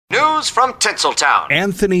News from Tinseltown.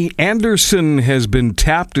 Anthony Anderson has been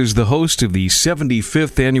tapped as the host of the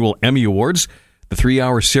 75th Annual Emmy Awards. The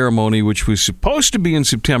 3-hour ceremony, which was supposed to be in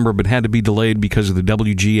September but had to be delayed because of the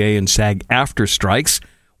WGA and SAG-AFTRA strikes,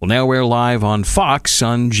 will now air live on Fox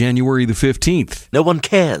on January the 15th. No one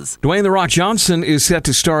cares. Dwayne "The Rock" Johnson is set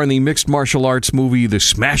to star in the mixed martial arts movie The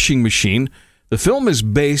Smashing Machine. The film is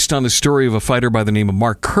based on the story of a fighter by the name of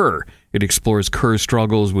Mark Kerr. It explores Kerr's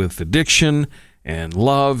struggles with addiction and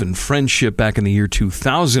love and friendship back in the year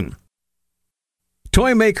 2000.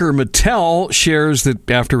 Toy maker Mattel shares that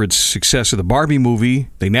after its success of the Barbie movie,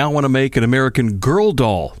 they now want to make an American Girl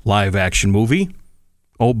doll live-action movie.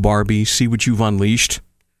 Oh, Barbie, see what you've unleashed.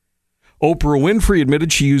 Oprah Winfrey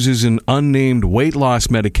admitted she uses an unnamed weight loss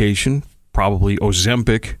medication, probably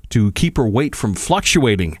Ozempic, to keep her weight from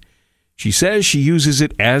fluctuating. She says she uses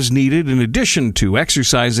it as needed in addition to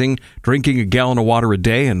exercising, drinking a gallon of water a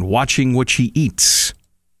day, and watching what she eats.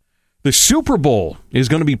 The Super Bowl is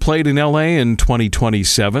going to be played in L.A. in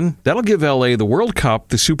 2027. That'll give L.A. the World Cup,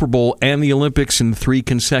 the Super Bowl, and the Olympics in 3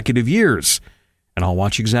 consecutive years. And I'll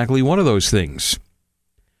watch exactly one of those things.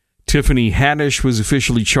 Tiffany Haddish was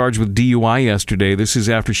officially charged with DUI yesterday. This is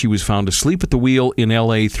after she was found asleep at the wheel in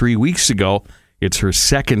L.A. 3 weeks ago. It's her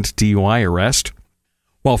second DUI arrest.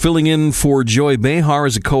 While filling in for Joy Behar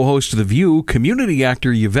as a co-host of The View, community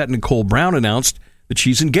actor Yvette Nicole Brown announced that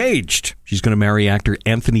she's engaged. She's going to marry actor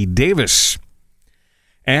Anthony Davis.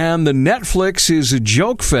 And the Netflix Is a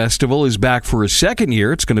Joke Festival is back for a second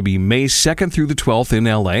year. It's going to be May 2nd through the 12th in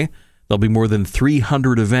L.A. There'll be more than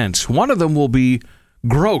 300 events. One of them will be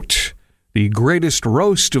GROAT, the greatest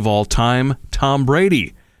roast of all time, Tom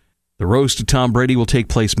Brady. The roast of Tom Brady will take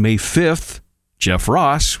place May 5th. Jeff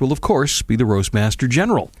Ross will, of course, be the Roastmaster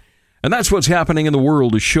General. And that's what's happening in the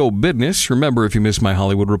world of show business. Remember, if you missed my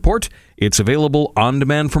Hollywood Report, it's available on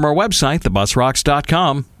demand from our website,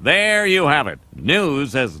 thebusrocks.com. There you have it.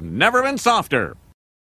 News has never been softer.